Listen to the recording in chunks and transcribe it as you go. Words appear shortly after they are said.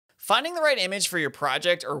Finding the right image for your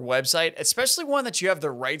project or website, especially one that you have the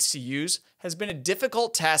rights to use, has been a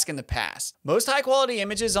difficult task in the past. Most high-quality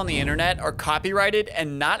images on the internet are copyrighted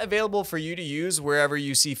and not available for you to use wherever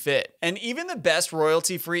you see fit. And even the best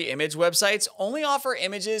royalty-free image websites only offer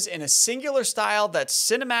images in a singular style that's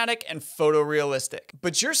cinematic and photorealistic.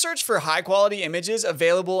 But your search for high-quality images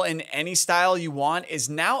available in any style you want is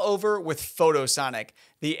now over with Photosonic,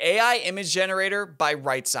 the AI image generator by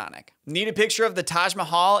Writesonic. Need a picture of the Taj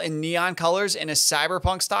Mahal in neon colors in a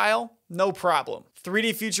cyberpunk style? No problem.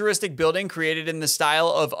 3D futuristic building created in the style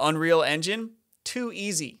of Unreal Engine? Too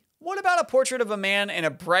easy. What about a portrait of a man in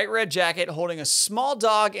a bright red jacket holding a small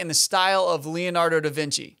dog in the style of Leonardo da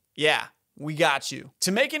Vinci? Yeah, we got you.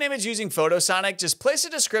 To make an image using Photosonic, just place a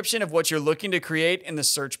description of what you're looking to create in the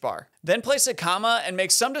search bar. Then place a comma and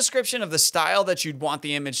make some description of the style that you'd want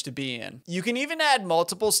the image to be in. You can even add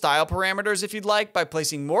multiple style parameters if you'd like by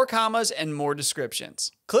placing more commas and more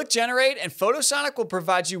descriptions. Click Generate and Photosonic will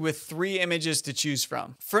provide you with 3 images to choose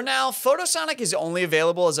from. For now, Photosonic is only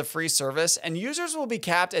available as a free service and users will be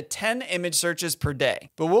capped at 10 image searches per day.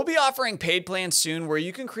 But we'll be offering paid plans soon where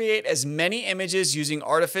you can create as many images using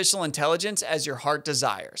artificial intelligence as your heart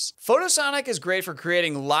desires. Photosonic is great for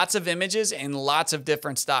creating lots of images in lots of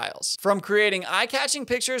different styles. From creating eye-catching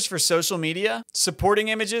pictures for social media, supporting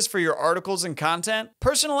images for your articles and content,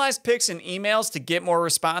 personalized pics and emails to get more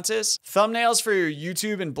responses, thumbnails for your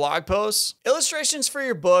YouTube and blog posts, illustrations for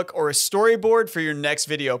your book, or a storyboard for your next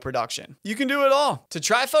video production. You can do it all. To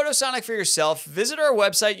try Photosonic for yourself, visit our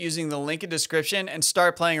website using the link in description and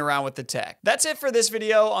start playing around with the tech. That's it for this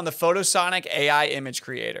video on the Photosonic AI image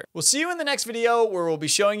creator. We'll see you in the next video where we'll be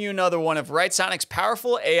showing you another one of Writesonic's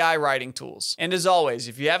powerful AI writing tools. And as always,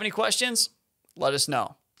 if you have any questions, let us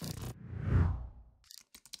know.